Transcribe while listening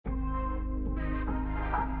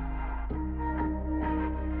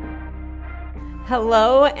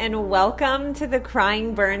Hello and welcome to the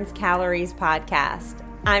Crying Burns Calories podcast.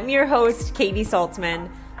 I'm your host, Katie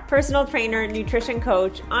Saltzman, personal trainer, nutrition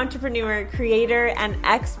coach, entrepreneur, creator, and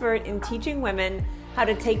expert in teaching women how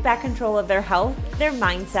to take back control of their health, their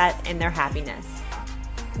mindset, and their happiness.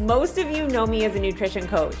 Most of you know me as a nutrition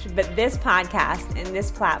coach, but this podcast and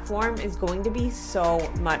this platform is going to be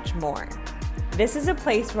so much more. This is a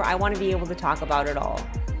place where I want to be able to talk about it all.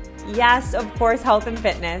 Yes, of course, health and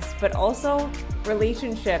fitness, but also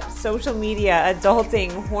relationships, social media,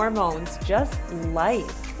 adulting, hormones, just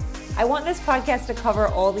life. I want this podcast to cover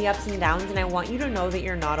all the ups and downs, and I want you to know that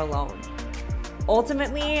you're not alone.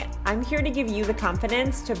 Ultimately, I'm here to give you the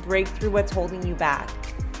confidence to break through what's holding you back,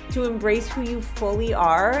 to embrace who you fully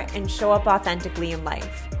are and show up authentically in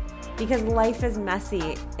life. Because life is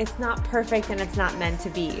messy, it's not perfect, and it's not meant to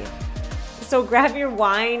be. So grab your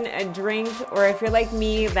wine, a drink, or if you're like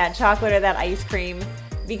me, that chocolate or that ice cream,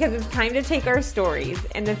 because it's time to take our stories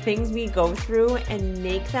and the things we go through and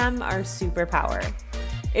make them our superpower.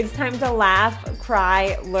 It's time to laugh,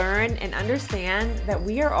 cry, learn, and understand that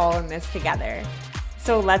we are all in this together.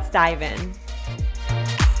 So let's dive in.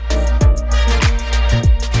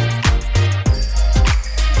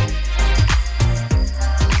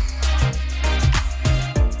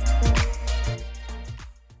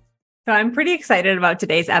 So I'm pretty excited about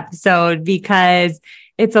today's episode because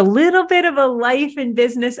it's a little bit of a life and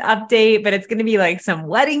business update, but it's going to be like some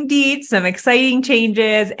wedding deets, some exciting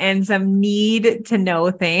changes, and some need to know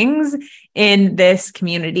things in this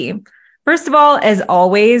community. First of all, as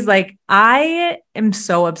always, I am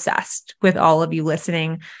so obsessed with all of you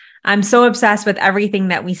listening. I'm so obsessed with everything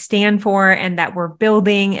that we stand for and that we're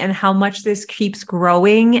building and how much this keeps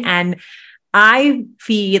growing. And I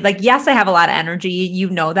feed, yes, I have a lot of energy, you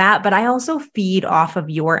know that, but I also feed off of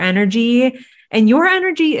your energy, and your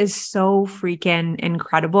energy is so freaking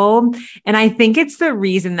incredible. And I think it's the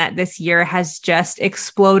reason that this year has just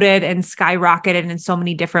exploded and skyrocketed in so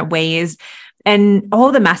many different ways. And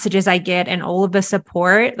all the messages I get and all of the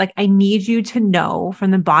support, I need you to know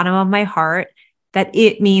from the bottom of my heart that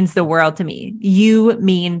it means the world to me. You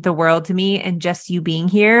mean the world to me, and just you being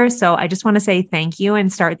here. So I just want to say thank you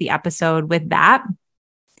and start the episode with that.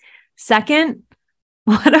 Second,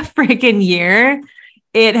 what a freaking year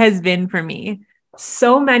it has been for me.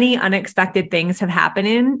 So many unexpected things have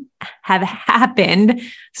happened.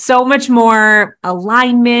 So much more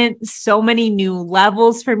alignment, so many new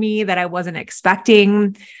levels for me that I wasn't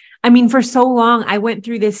expecting. I mean, for so long, I went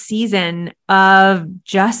through this season of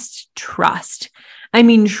just trust. I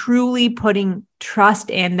mean, truly putting trust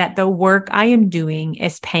in that the work I am doing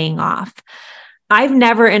is paying off. I've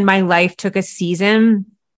never in my life took a season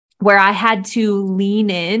where I had to lean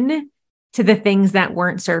in to the things that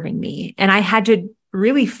weren't serving me. And I had to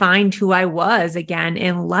really find who I was again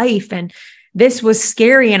in life. And this was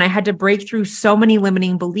scary. And I had to break through so many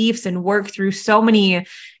limiting beliefs and work through so many,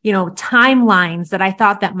 timelines that I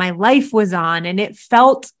thought that my life was on. And it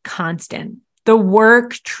felt constant. The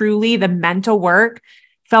work, truly, the mental work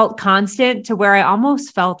felt constant to where I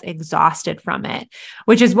almost felt exhausted from it,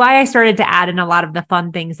 which is why I started to add in a lot of the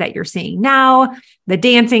fun things that you're seeing now, the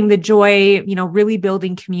dancing, the joy, really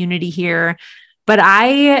building community here. But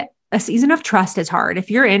a season of trust is hard.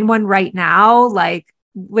 If you're in one right now,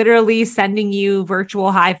 literally sending you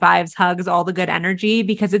virtual high fives, hugs, all the good energy,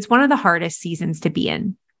 because it's one of the hardest seasons to be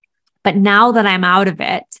in. But now that I'm out of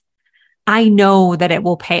it, I know that it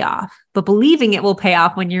will pay off, but believing it will pay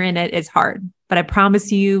off when you're in it is hard. But I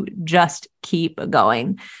promise you, just keep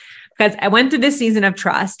going. Because I went through this season of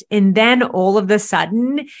trust, and then all of a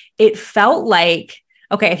sudden it felt like,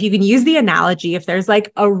 okay, if you can use the analogy, if there's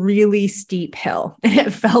a really steep hill, and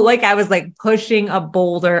it felt like I was pushing a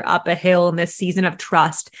boulder up a hill in this season of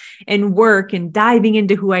trust and work and diving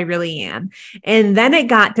into who I really am. And then it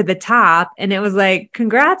got to the top and it was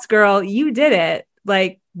congrats, girl, you did it.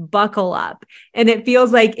 Buckle up. And it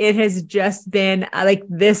feels like it has just been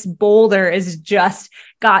this boulder is just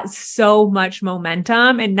got so much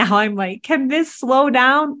momentum. And now I'm can this slow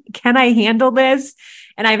down? Can I handle this?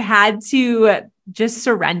 And I've had to just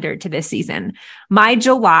surrender to this season. My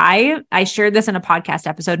July, I shared this in a podcast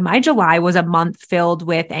episode. My July was a month filled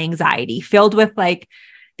with anxiety, filled with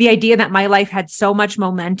the idea that my life had so much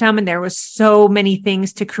momentum and there was so many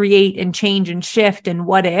things to create and change and shift and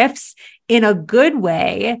what ifs in a good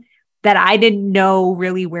way that I didn't know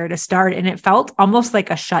really where to start. And it felt almost like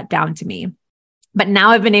a shutdown to me. But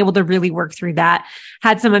now I've been able to really work through that,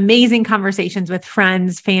 had some amazing conversations with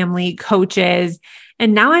friends, family, coaches,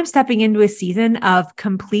 and now I'm stepping into a season of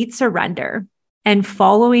complete surrender. and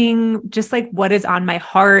following just like what is on my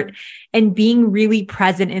heart and being really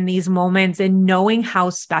present in these moments and knowing how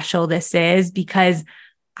special this is because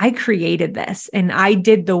I created this and I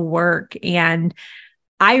did the work, and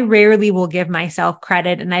I rarely will give myself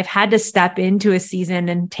credit. And I've had to step into a season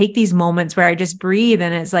and take these moments where I just breathe.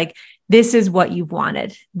 And it's like, this is what you've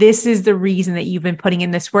wanted. This is the reason that you've been putting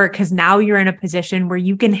in this work, because now you're in a position where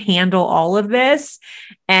you can handle all of this.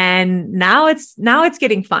 And now it's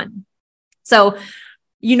getting fun. So,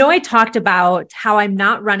 I talked about how I'm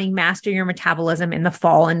not running Master Your Metabolism in the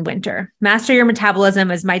fall and winter. Master Your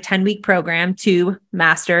Metabolism is my 10-week program to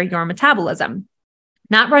master your metabolism.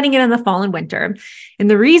 Not running it in the fall and winter. And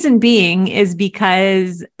the reason being is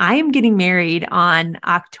because I am getting married on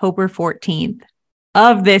October 14th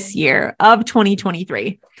of this year, of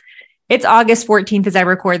 2023. It's August 14th as I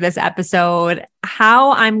record this episode.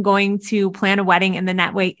 How I'm going to plan a wedding in the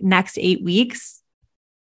next 8 weeks,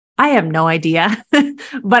 I have no idea,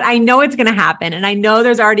 but I know it's going to happen. And I know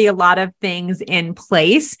there's already a lot of things in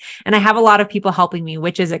place, and I have a lot of people helping me,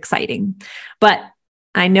 which is exciting. But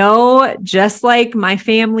I know, just like my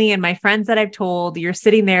family and my friends that I've told, you're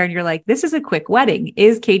sitting there and you're like, this is a quick wedding.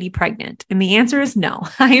 Is Katie pregnant? And the answer is no,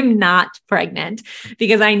 I am not pregnant,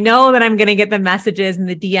 because I know that I'm going to get the messages and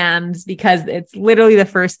the DMs, because it's literally the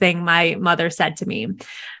first thing my mother said to me.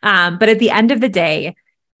 But at the end of the day,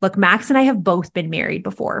 look, Max and I have both been married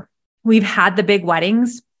before. We've had the big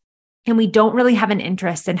weddings, and we don't really have an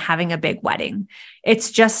interest in having a big wedding. It's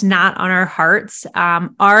just not on our hearts.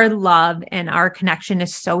 Our love and our connection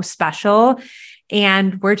is so special,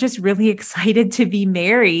 and we're just really excited to be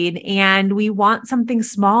married, and we want something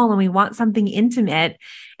small and we want something intimate.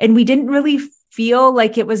 And we didn't really feel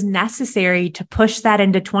like it was necessary to push that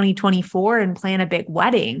into 2024 and plan a big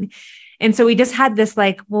wedding. And so we just had this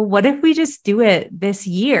like, well, what if we just do it this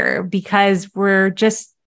year? Because we're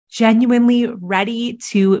just genuinely ready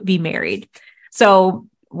to be married. So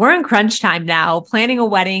we're in crunch time now, planning a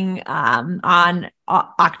wedding on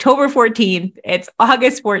October 14th. It's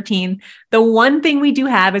August 14th. The one thing we do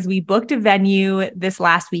have is we booked a venue this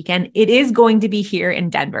last weekend. It is going to be here in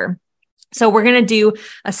Denver. So we're going to do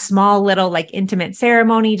a small little like intimate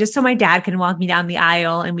ceremony just so my dad can walk me down the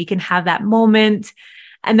aisle and we can have that moment.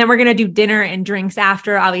 And then we're going to do dinner and drinks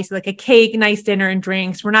after, obviously like a cake, nice dinner and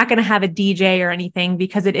drinks. We're not going to have a DJ or anything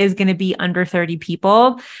because it is going to be under 30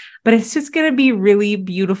 people, but it's just going to be really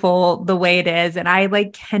beautiful the way it is. And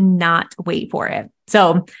I cannot wait for it.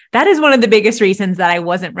 So that is one of the biggest reasons that I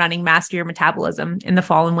wasn't running Master Your Metabolism in the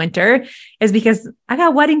fall and winter, is because I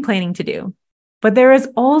got wedding planning to do. But there is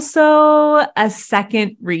also a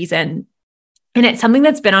second reason, and it's something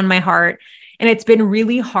that's been on my heart. And it's been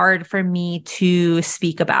really hard for me to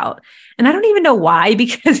speak about. And I don't even know why,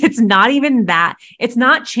 because it's not even that. It's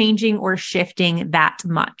not changing or shifting that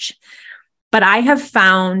much. But I have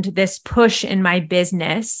found this push in my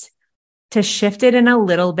business to shift it in a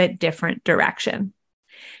little bit different direction.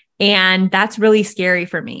 And that's really scary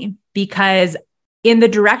for me, because in the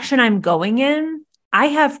direction I'm going in, I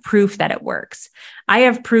have proof that it works. I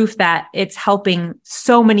have proof that it's helping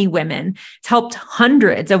so many women. It's helped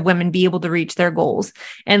hundreds of women be able to reach their goals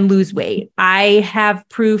and lose weight. I have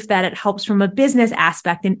proof that it helps from a business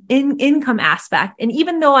aspect and income aspect. And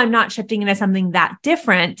even though I'm not shifting into something that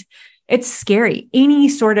different, it's scary. Any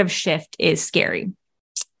sort of shift is scary.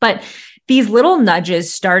 But these little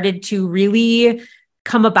nudges started to really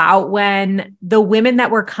come about when the women that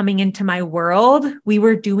were coming into my world, we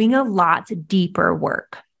were doing a lot deeper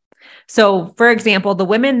work. So for example, the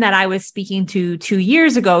women that I was speaking to 2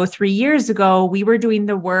 years ago, 3 years ago, we were doing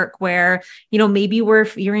the work where, maybe we're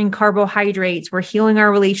fearing carbohydrates, we're healing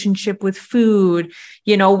our relationship with food,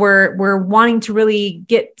 we're wanting to really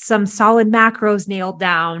get some solid macros nailed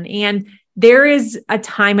down. And there is a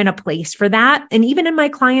time and a place for that. And even in my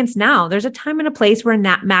clients now, there's a time and a place where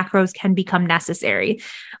macros can become necessary.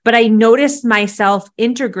 But I noticed myself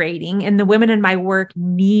integrating and the women in my work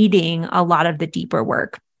needing a lot of the deeper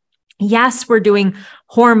work. Yes, we're doing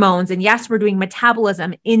hormones, and yes, we're doing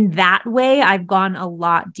metabolism. In that way, I've gone a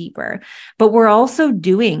lot deeper, but we're also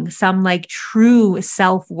doing some true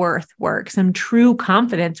self-worth work, some true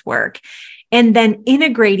confidence work, and then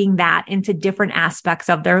integrating that into different aspects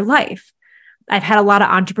of their life. I've had a lot of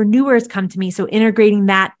entrepreneurs come to me. So integrating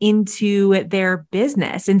that into their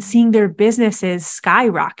business and seeing their businesses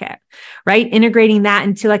skyrocket, right? Integrating that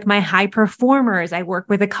into my high performers. I work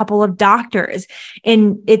with a couple of doctors,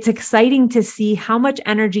 and it's exciting to see how much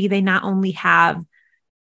energy they not only have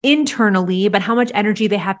internally, but how much energy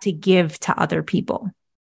they have to give to other people.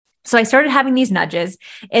 So I started having these nudges,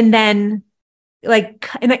 and then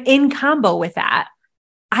in combo with that,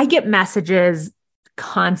 I get messages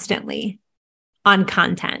constantly on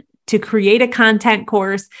content, to create a content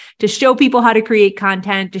course, to show people how to create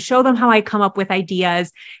content, to show them how I come up with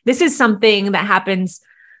ideas. This is something that happens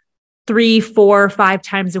 3, 4, 5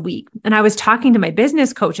 times a week. And I was talking to my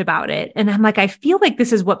business coach about it. And I'm like, I feel like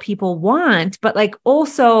this is what people want, but like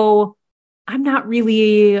also I'm not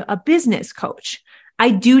really a business coach. I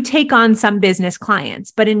do take on some business clients,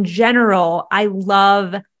 but in general, I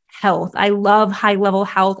love health. I love high level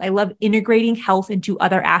health. I love integrating health into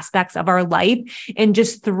other aspects of our life and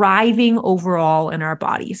just thriving overall in our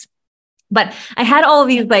bodies. But I had all of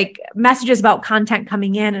these like messages about content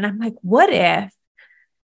coming in, and I'm like, what if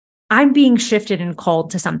I'm being shifted and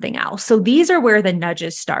called to something else? So these are where the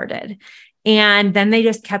nudges started. And then they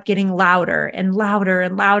just kept getting louder and louder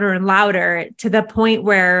and louder and louder to the point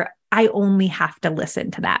where I only have to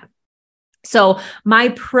listen to that. So my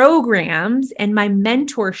programs and my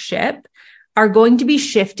mentorship are going to be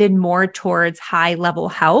shifted more towards high level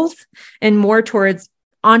health and more towards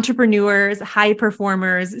entrepreneurs, high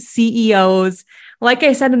performers, CEOs. Like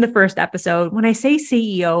I said in the first episode, when I say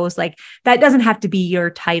CEOs, like that doesn't have to be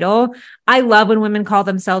your title. I love when women call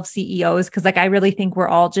themselves CEOs because like I really think we're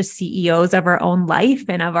all just CEOs of our own life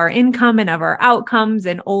and of our income and of our outcomes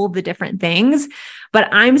and all the different things. But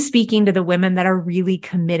I'm speaking to the women that are really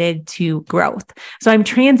committed to growth. So I'm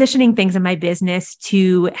transitioning things in my business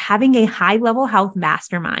to having a high level health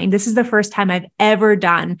mastermind. This is the first time I've ever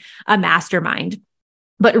done a mastermind,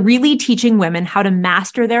 but really teaching women how to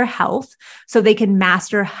master their health so they can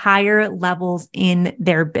master higher levels in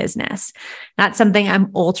their business. That's something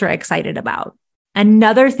I'm ultra excited about.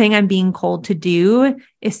 Another thing I'm being called to do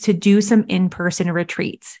is to do some in-person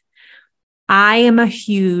retreats. I am a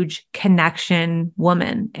huge connection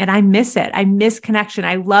woman and I miss it. I miss connection.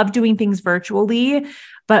 I love doing things virtually,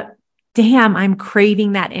 but damn, I'm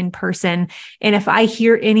craving that in person. And if I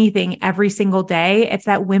hear anything every single day, it's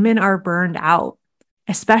that women are burned out,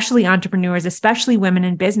 especially entrepreneurs, especially women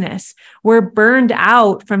in business. We're burned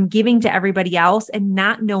out from giving to everybody else and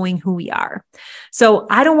not knowing who we are. So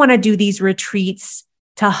I don't want to do these retreats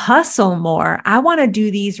to hustle more. I want to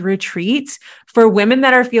do these retreats for women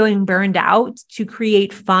that are feeling burned out to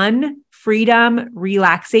create fun, freedom,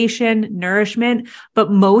 relaxation, nourishment,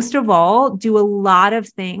 but most of all, do a lot of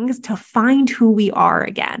things to find who we are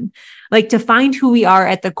again, like to find who we are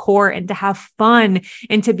at the core and to have fun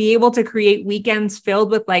and to be able to create weekends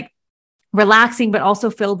filled with like relaxing, but also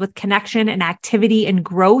filled with connection and activity and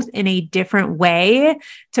growth in a different way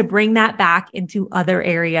to bring that back into other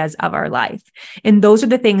areas of our life. And those are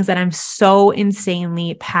the things that I'm so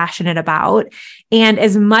insanely passionate about. And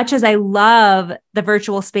as much as I love the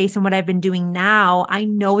virtual space and what I've been doing now, I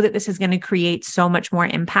know that this is going to create so much more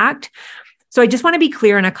impact. So I just want to be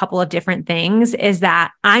clear on a couple of different things is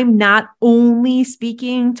that I'm not only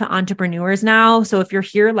speaking to entrepreneurs now. So if you're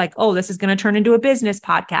here like, oh, this is going to turn into a business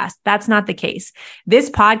podcast, that's not the case. This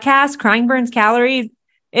podcast, Crying Burns Calories,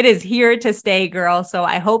 it is here to stay, girl. So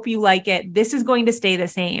I hope you like it. This is going to stay the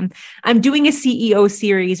same. I'm doing a CEO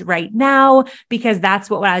series right now because that's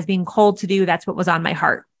what I was being called to do. That's what was on my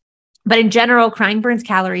heart. But in general, Crying Burns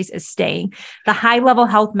Calories is staying. The high level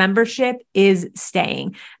health membership is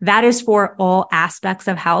staying. That is for all aspects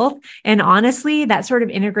of health. And honestly, that sort of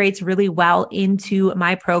integrates really well into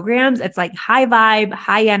my programs. It's like high vibe,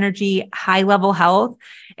 high energy, high level health,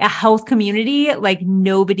 a health community like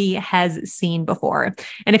nobody has seen before.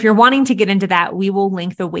 And if you're wanting to get into that, we will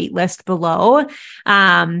link the wait list below.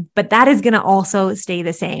 But that is going to also stay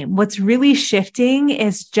the same. What's really shifting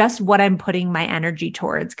is just what I'm putting my energy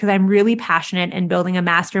towards, because I'm really passionate in building a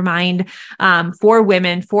mastermind for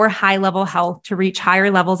women for high level health to reach higher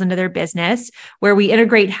levels into their business, where we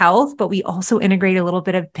integrate health, but we also integrate a little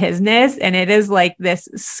bit of business. And it is like this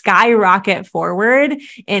skyrocket forward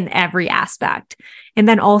in every aspect. And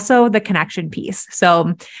then also the connection piece.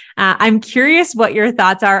 So I'm curious what your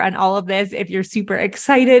thoughts are on all of this. If you're super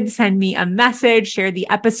excited, send me a message, share the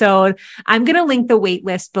episode. I'm going to link the wait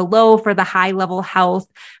list below for the high level health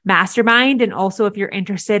mastermind. And also if you're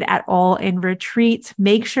interested at all in retreats,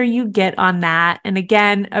 make sure you get on that. And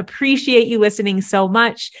again, appreciate you listening so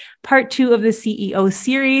much. Part 2 of the CEO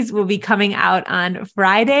series will be coming out on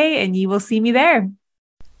Friday and you will see me there.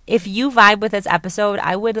 If you vibe with this episode,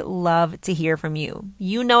 I would love to hear from you.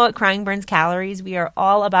 You know, at Crying Burns Calories, we are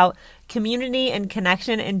all about community and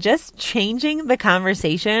connection and just changing the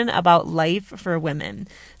conversation about life for women.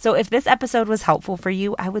 So if this episode was helpful for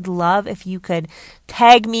you, I would love if you could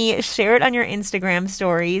tag me, share it on your Instagram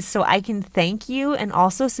stories so I can thank you and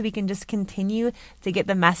also so we can just continue to get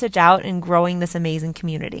the message out and growing this amazing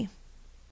community.